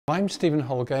I'm Stephen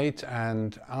Holgate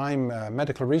and I'm a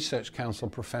Medical Research Council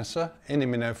Professor in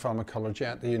immunopharmacology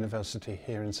at the University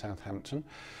here in Southampton.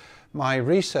 My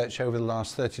research over the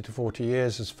last 30 to 40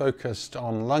 years has focused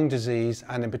on lung disease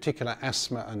and in particular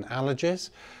asthma and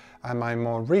allergies, and my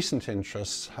more recent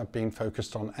interests have been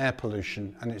focused on air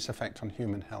pollution and its effect on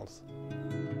human health.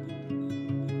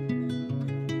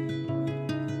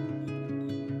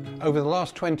 Over the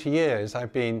last 20 years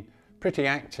I've been pretty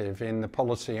active in the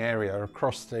policy area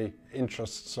across the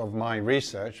interests of my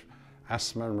research,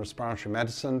 asthma and respiratory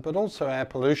medicine, but also air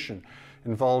pollution,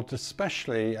 involved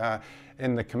especially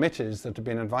in the committees that have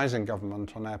been advising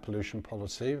government on air pollution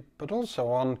policy, but also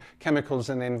on chemicals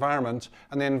in the environment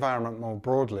and the environment more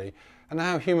broadly, and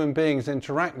how human beings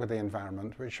interact with the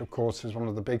environment, which of course is one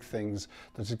of the big things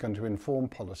that is going to inform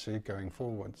policy going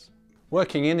forwards.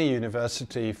 Working in a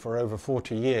university for over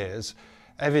 40 years,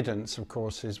 evidence, of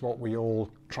course, is what we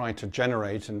all try to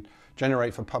generate and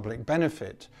generate for public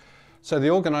benefit. So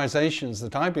the organisations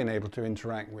that I've been able to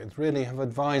interact with really have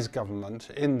advised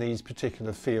government in these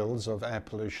particular fields of air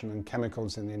pollution and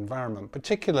chemicals in the environment,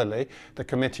 particularly the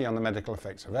Committee on the Medical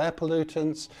Effects of Air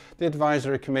Pollutants, the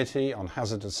Advisory Committee on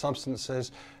Hazardous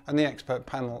Substances, and the Expert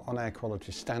Panel on Air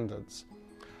Quality Standards.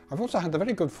 I've also had the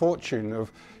very good fortune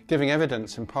of giving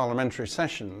evidence in parliamentary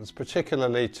sessions,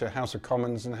 particularly to House of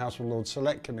Commons and House of Lords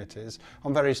Select Committees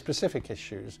on very specific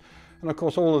issues. And of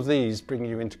course all of these bring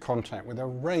you into contact with a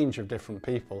range of different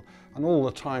people, and all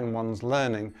the time one's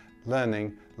learning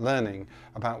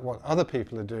about what other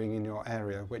people are doing in your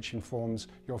area, which informs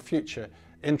your future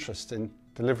interest in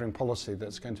delivering policy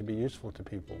that's going to be useful to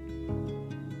people.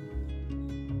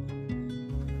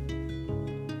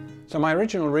 So my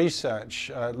original research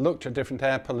looked at different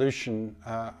air pollution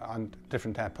and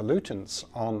different air pollutants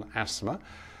on asthma,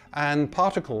 and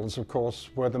particles, of course,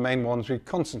 were the main ones we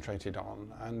concentrated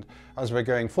on. And as we're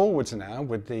going forwards now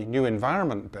with the new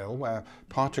Environment Bill, where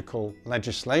particle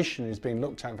legislation is being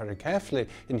looked at very carefully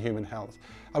in human health,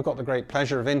 I've got the great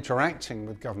pleasure of interacting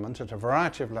with government at a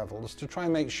variety of levels to try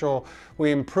and make sure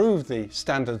we improve the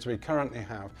standards we currently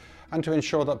have and to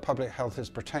ensure that public health is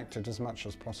protected as much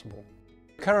as possible.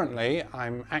 Currently,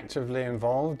 I'm actively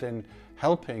involved in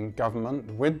helping government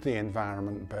with the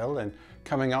Environment Bill and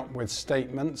coming up with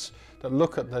statements that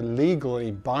look at the legally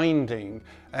binding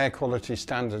air quality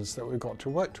standards that we've got to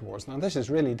work towards. Now, this is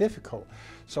really difficult.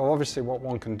 So obviously what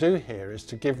one can do here is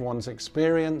to give one's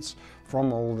experience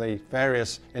from all the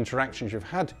various interactions you've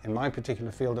had in my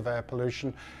particular field of air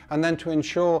pollution, and then to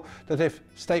ensure that if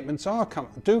statements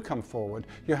do come forward,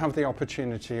 you have the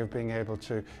opportunity of being able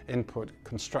to input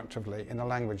constructively in a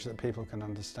language that people can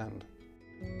understand.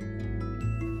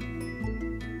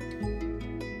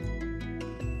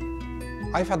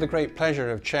 I've had the great pleasure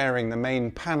of chairing the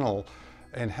main panel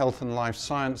in Health and Life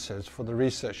Sciences for the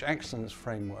Research Excellence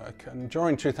Framework, and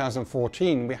during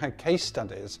 2014 we had case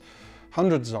studies,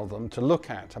 hundreds of them, to look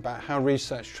at about how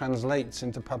research translates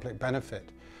into public benefit.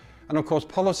 And of course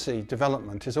policy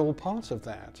development is all part of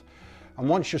that. And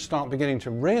once you start beginning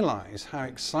to realise how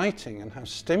exciting and how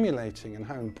stimulating and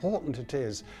how important it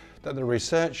is that the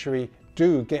research we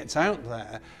do gets out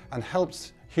there and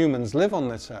helps humans live on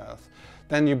this earth,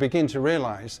 then you begin to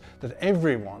realise that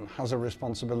everyone has a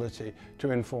responsibility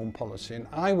to inform policy. And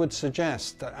I would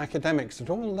suggest that academics at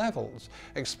all levels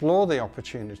explore the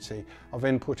opportunity of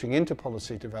inputting into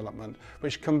policy development,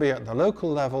 which can be at the local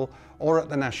level or at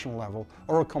the national level,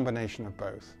 or a combination of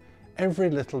both. Every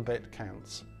little bit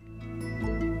counts.